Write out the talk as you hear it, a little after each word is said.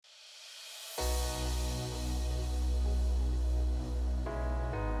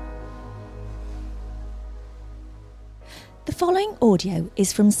following audio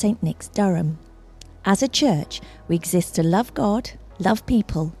is from St Nick's, Durham. As a church, we exist to love God, love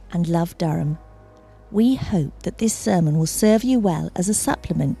people and love Durham. We hope that this sermon will serve you well as a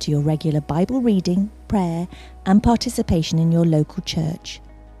supplement to your regular Bible reading, prayer and participation in your local church.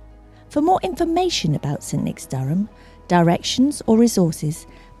 For more information about St Nick's, Durham, directions or resources,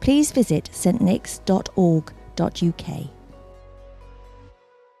 please visit stnicks.org.uk.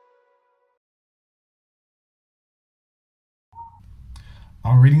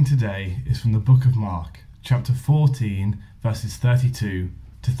 Our reading today is from the book of Mark, chapter 14, verses 32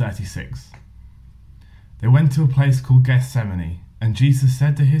 to 36. They went to a place called Gethsemane, and Jesus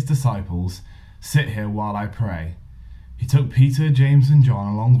said to his disciples, "Sit here while I pray." He took Peter, James and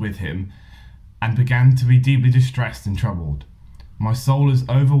John along with him and began to be deeply distressed and troubled. "My soul is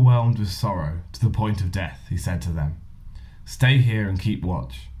overwhelmed with sorrow to the point of death," he said to them. "Stay here and keep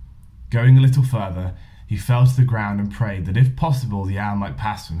watch." Going a little further, he fell to the ground and prayed that if possible the hour might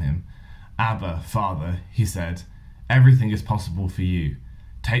pass from him. "Abba, Father," he said, "everything is possible for you.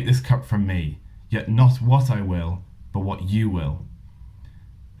 Take this cup from me, yet not what I will, but what you will."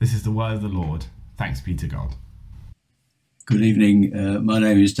 This is the word of the Lord. Thanks be to God. Good evening. My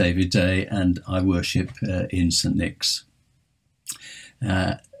name is David Day and I worship in St Nick's.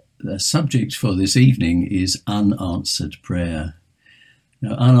 The subject for this evening is unanswered prayer.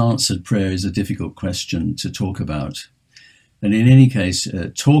 Now, unanswered prayer is a difficult question to talk about. And in any case,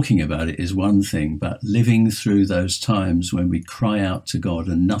 talking about it is one thing, but living through those times when we cry out to God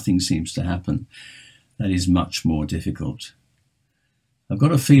and nothing seems to happen, that is much more difficult. I've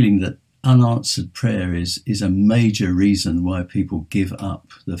got a feeling that unanswered prayer is a major reason why people give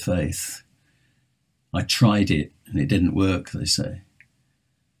up the faith. I tried it and it didn't work, they say.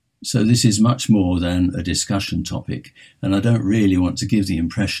 So this is much more than a discussion topic, and I don't really want to give the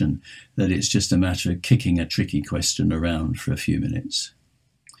impression that it's just a matter of kicking a tricky question around for a few minutes.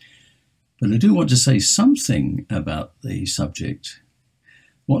 But I do want to say something about the subject.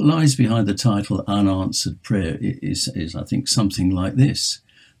 What lies behind the title Unanswered Prayer is I think, something like this.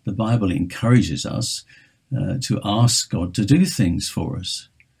 The Bible encourages us to ask God to do things for us.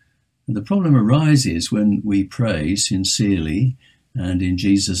 And the problem arises when we pray sincerely and in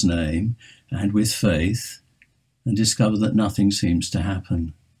Jesus' name, and with faith, and discover that nothing seems to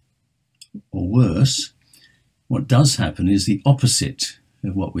happen. Or worse, what does happen is the opposite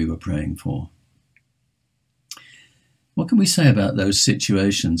of what we were praying for. What can we say about those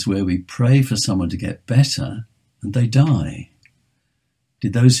situations where we pray for someone to get better and they die?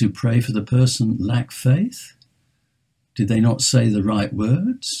 Did those who pray for the person lack faith? Did they not say the right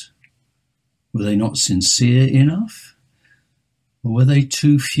words? Were they not sincere enough? Or were they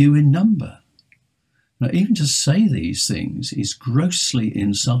too few in number? Now, even to say these things is grossly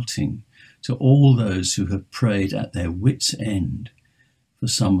insulting to all those who have prayed at their wits' end for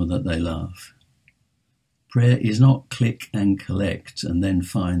someone that they love. Prayer is not click and collect and then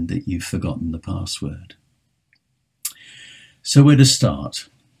find that you've forgotten the password. So where to start?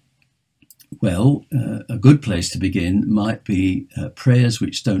 Well, a good place to begin might be prayers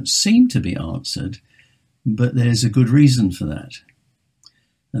which don't seem to be answered, but there's a good reason for that.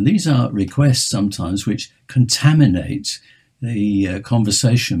 And these are requests sometimes which contaminate the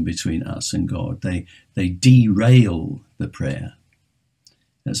conversation between us and God. They derail the prayer.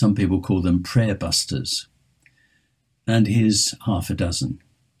 Some people call them prayer busters. And here's half a dozen.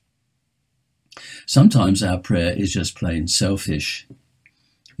 Sometimes our prayer is just plain selfish.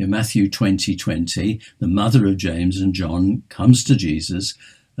 In Matthew 20:20, the mother of James and John comes to Jesus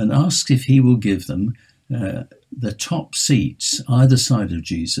and asks if he will give them the top seats either side of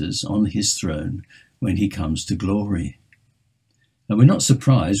Jesus on his throne when he comes to glory. And we're not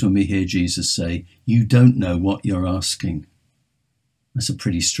surprised when we hear Jesus say, "You don't know what you're asking." That's a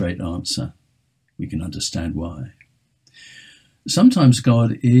pretty straight answer. We can understand why. Sometimes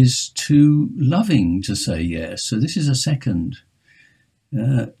God is too loving to say yes. So this is a second.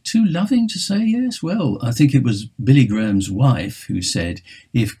 Too loving to say yes? Well, I think it was Billy Graham's wife who said,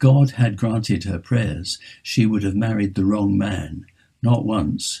 if God had granted her prayers, she would have married the wrong man, not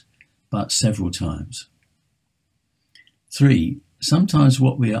once, but several times. 3, sometimes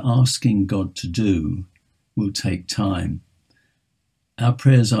what we are asking God to do will take time. Our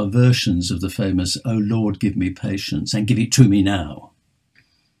prayers are versions of the famous, "Oh Lord, give me patience and give it to me now."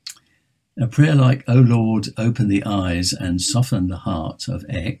 A prayer like, "Oh Lord, open the eyes and soften the heart of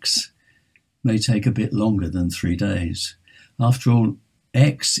X" may take a bit longer than 3 days. After all,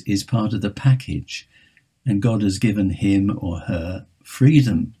 X is part of the package, and God has given him or her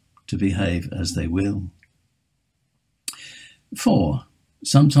freedom to behave as they will. 4,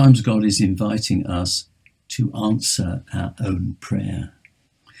 sometimes God is inviting us to answer our own prayer.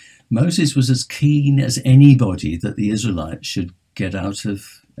 Moses was as keen as anybody that the Israelites should get out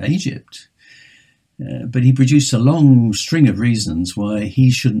of Egypt. But he produced a long string of reasons why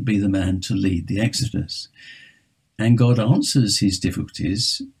he shouldn't be the man to lead the Exodus. And God answers his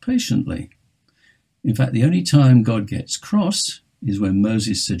difficulties patiently. In fact, the only time God gets cross is when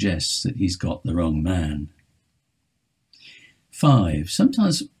Moses suggests that he's got the wrong man. 5.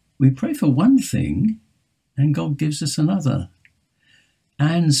 Sometimes we pray for one thing and God gives us another.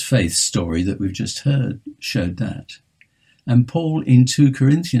 Anne's faith story that we've just heard showed that. And Paul in 2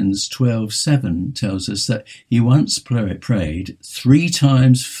 Corinthians 12:7 tells us that he once prayed 3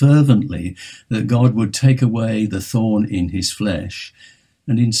 times fervently that God would take away the thorn in his flesh,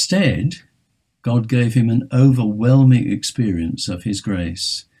 and instead God gave him an overwhelming experience of his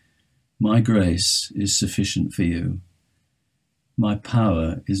grace. My grace is sufficient for you. My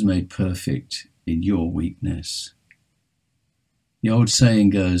power is made perfect in your weakness. The old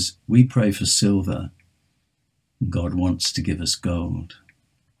saying goes, we pray for silver, God wants to give us gold.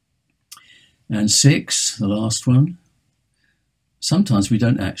 And 6, the last one, sometimes we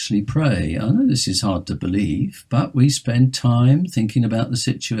don't actually pray. I know this is hard to believe, but we spend time thinking about the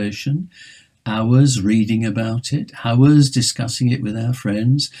situation, hours reading about it, hours discussing it with our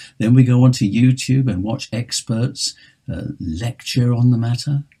friends. Then we go onto YouTube and watch experts lecture on the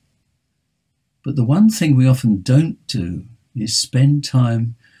matter. But the one thing we often don't do is spend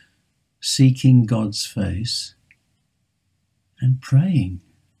time seeking God's face and praying.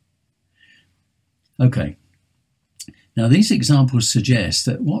 Okay, now these examples suggest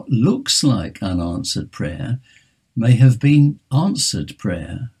that what looks like unanswered prayer may have been answered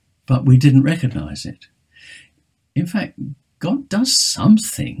prayer, but we didn't recognize it. In fact, God does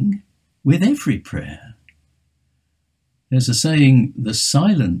something with every prayer. There's a saying, the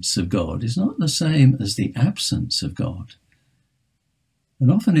silence of God is not the same as the absence of God.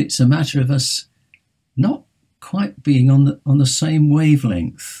 And often it's a matter of us not quite being on the same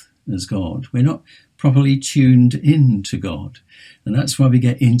wavelength as God. We're not properly tuned in to God. And that's why we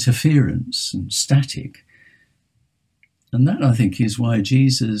get interference and static. And that, I think, is why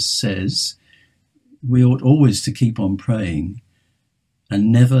Jesus says we ought always to keep on praying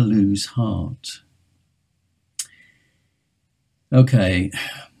and never lose heart. Okay,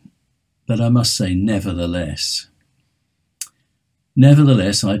 but I must say nevertheless.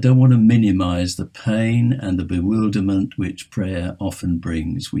 Nevertheless, I don't want to minimize the pain and the bewilderment which prayer often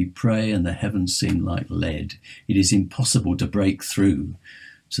brings. We pray and the heavens seem like lead. It is impossible to break through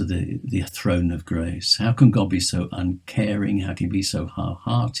to the throne of grace. How can God be so uncaring? How can he be so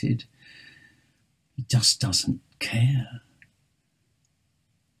half-hearted? He just doesn't care.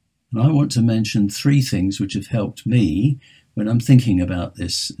 And I want to mention 3 things which have helped me when I'm thinking about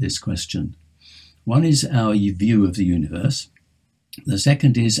this question. One is our view of the universe. The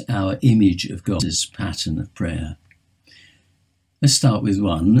second is our image of God's pattern of prayer. Let's start with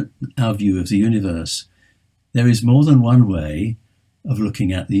 1, our view of the universe. There is more than one way of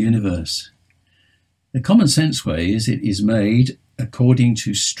looking at the universe. The common sense way is it is made according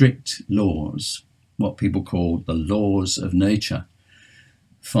to strict laws, what people call the laws of nature.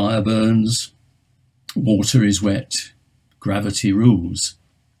 Fire burns, water is wet, gravity rules.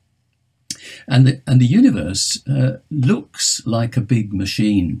 And the universe looks like a big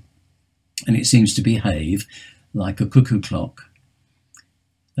machine, and it seems to behave like a cuckoo clock.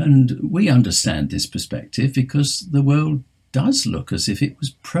 And we understand this perspective because the world does look as if it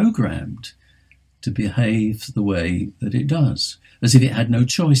was programmed to behave the way that it does, as if it had no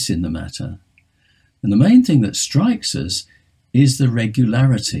choice in the matter. And the main thing that strikes us is the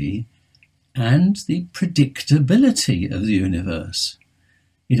regularity and the predictability of the universe.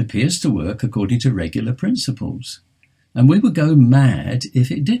 It appears to work according to regular principles, and we would go mad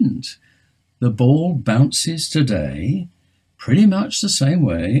if it didn't. The ball bounces today pretty much the same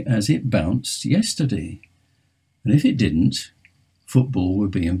way as it bounced yesterday, and if it didn't, football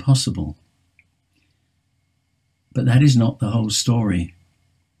would be impossible. But that is not the whole story.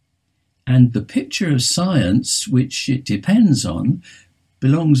 And the picture of science, which it depends on,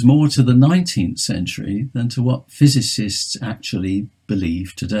 belongs more to the 19th century than to what physicists actually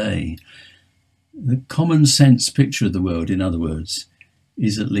believe today. The common sense picture of the world, in other words,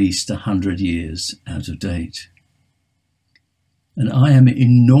 is at least 100 years out of date. And I am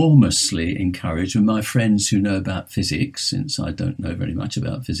enormously encouraged with my friends who know about physics, since I don't know very much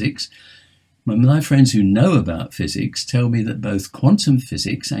about physics. When my friends who know about physics tell me that both quantum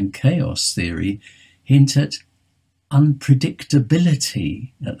physics and chaos theory hint at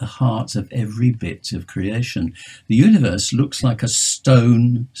unpredictability at the heart of every bit of creation. The universe looks like a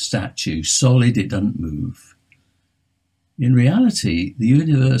stone statue, solid, it doesn't move. In reality, the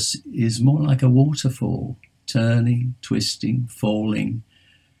universe is more like a waterfall, turning, twisting, falling,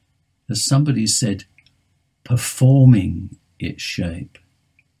 as somebody said, performing its shape.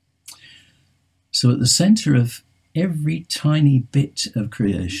 So at the center of every tiny bit of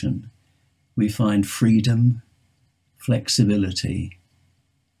creation, we find freedom, flexibility,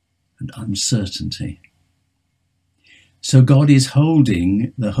 and uncertainty. So God is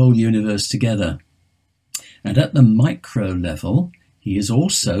holding the whole universe together. And at the micro level, he is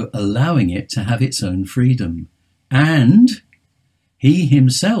also allowing it to have its own freedom. And he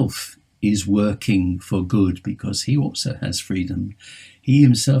himself is working for good because he also has freedom. He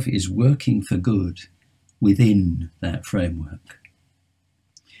himself is working for good within that framework.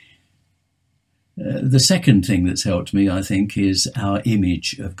 The second thing that's helped me, I think, is our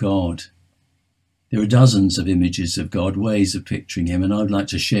image of God. There are dozens of images of God, ways of picturing him, and I would like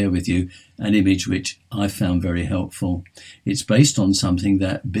to share with you an image which I found very helpful. It's based on something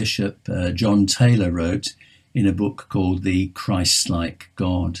that Bishop John Taylor wrote in a book called The Christ-like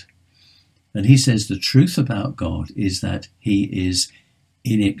God. And he says the truth about God is that he is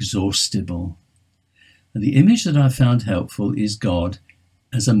inexhaustible. And the image that I found helpful is God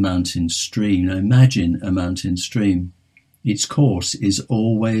as a mountain stream. Now imagine a mountain stream. Its course is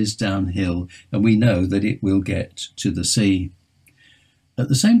always downhill, and we know that it will get to the sea. At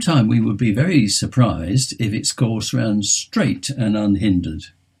the same time, we would be very surprised if its course ran straight and unhindered,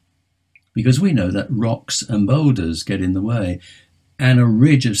 because we know that rocks and boulders get in the way, and a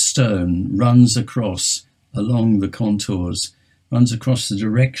ridge of stone runs across along the contours, runs across the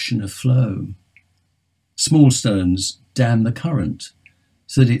direction of flow. Small stones dam the current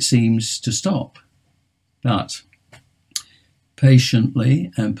so that it seems to stop. But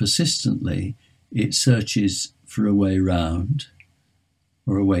patiently and persistently, it searches for a way round,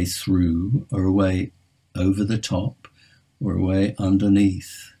 or a way through, or a way over the top, or a way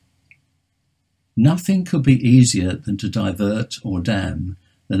underneath. Nothing could be easier than to divert or dam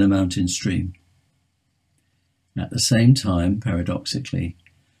than a mountain stream. At the same time, paradoxically,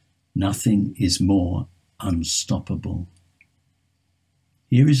 nothing is more unstoppable.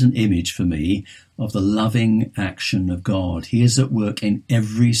 Here is an image for me of the loving action of God. He is at work in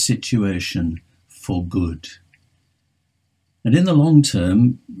every situation for good. And in the long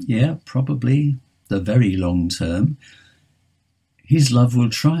term, probably the very long term, his love will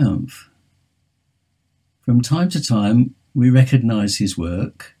triumph. From time to time, we recognize his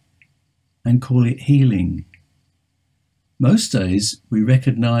work and call it healing. Most days, we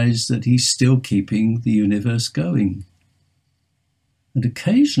recognize that he's still keeping the universe going. And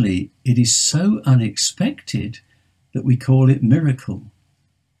occasionally it is so unexpected that we call it miracle.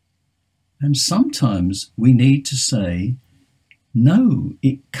 And sometimes we need to say, no,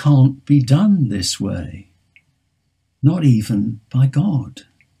 it can't be done this way. Not even by God.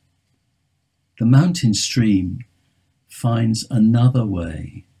 The mountain stream finds another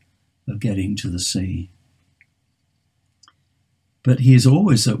way of getting to the sea. But he is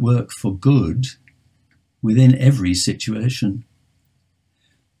always at work for good within every situation,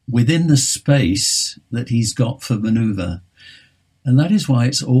 within the space that he's got for manoeuvre. And that is why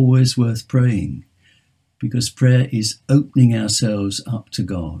it's always worth praying, because prayer is opening ourselves up to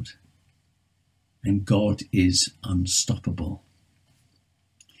God, and God is unstoppable.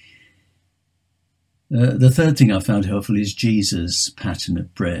 The third thing I found helpful is Jesus' pattern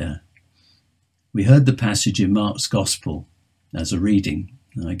of prayer. We heard the passage in Mark's Gospel as a reading,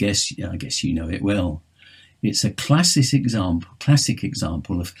 and I guess you know it well. It's a classic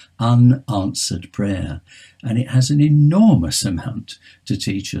example of unanswered prayer, and it has an enormous amount to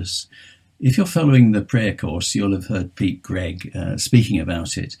teach us. If you're following the prayer course, you'll have heard Pete Greig speaking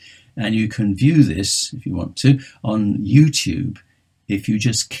about it, and you can view this, if you want to, on YouTube if you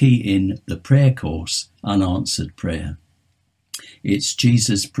just key in the prayer course, unanswered prayer. It's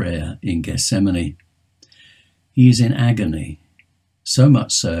Jesus' prayer in Gethsemane. He is in agony, so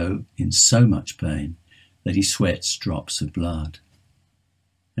much so, in so much pain, that he sweats drops of blood.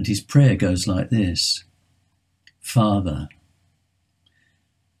 And his prayer goes like this: Father.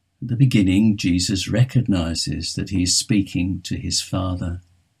 At the beginning, Jesus recognizes that he is speaking to his Father.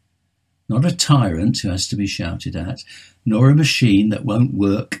 Not a tyrant who has to be shouted at, nor a machine that won't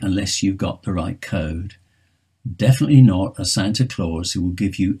work unless you've got the right code. Definitely not a Santa Claus who will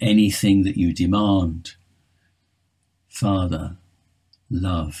give you anything that you demand. Father,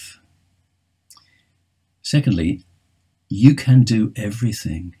 love. Secondly, you can do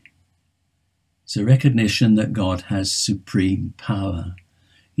everything. It's a recognition that God has supreme power.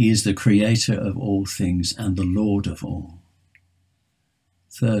 He is the creator of all things and the Lord of all.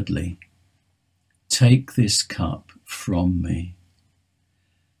 Thirdly, take this cup from me.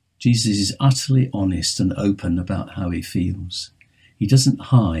 Jesus is utterly honest and open about how he feels. He doesn't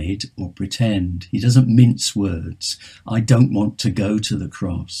hide or pretend. He doesn't mince words. I don't want to go to the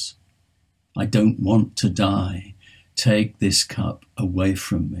cross. I don't want to die. Take this cup away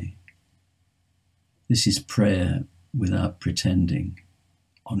from me. This is prayer without pretending,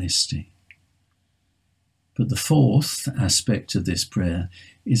 honesty. But the fourth aspect of this prayer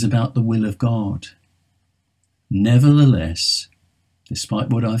is about the will of God. Nevertheless, despite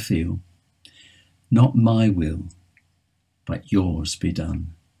what I feel, not my will, but yours be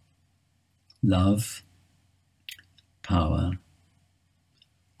done. Love, power,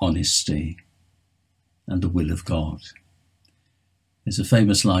 honesty, and the will of God. There's a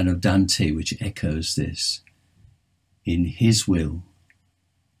famous line of Dante which echoes this. In his will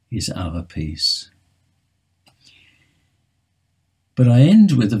is our peace. But I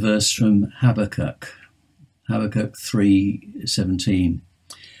end with a verse from Habakkuk 3:17.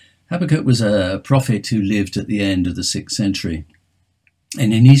 Habakkuk was a prophet who lived at the end of the 6th century.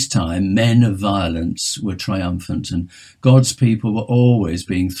 And in his time, men of violence were triumphant, and God's people were always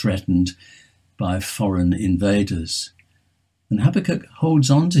being threatened by foreign invaders. And Habakkuk holds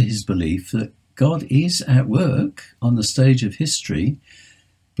on to his belief that God is at work on the stage of history,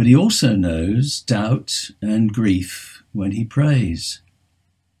 but he also knows doubt and grief when he prays.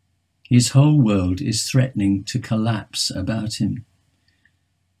 His whole world is threatening to collapse about him.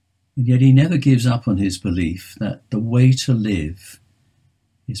 And yet he never gives up on his belief that the way to live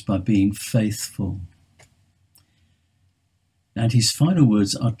is by being faithful. And his final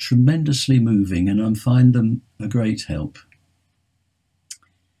words are tremendously moving, and I find them a great help.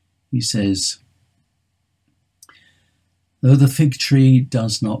 He says, though the fig tree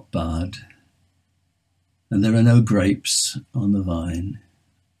does not bud, and there are no grapes on the vine,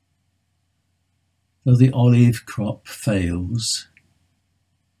 though the olive crop fails,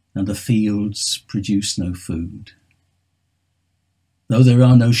 and the fields produce no food, though there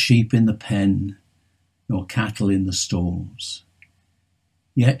are no sheep in the pen, nor cattle in the stalls,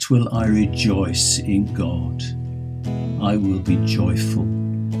 yet will I rejoice in God. I will be joyful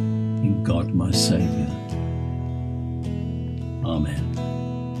in God my Saviour. Amen.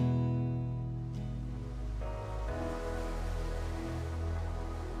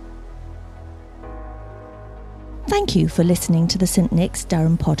 Thank you for listening to the St Nick's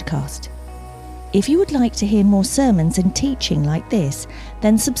Durham podcast. If you would like to hear more sermons and teaching like this,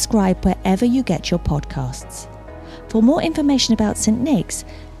 then subscribe wherever you get your podcasts. For more information about St Nick's,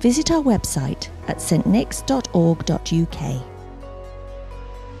 visit our website at stnicks.org.uk.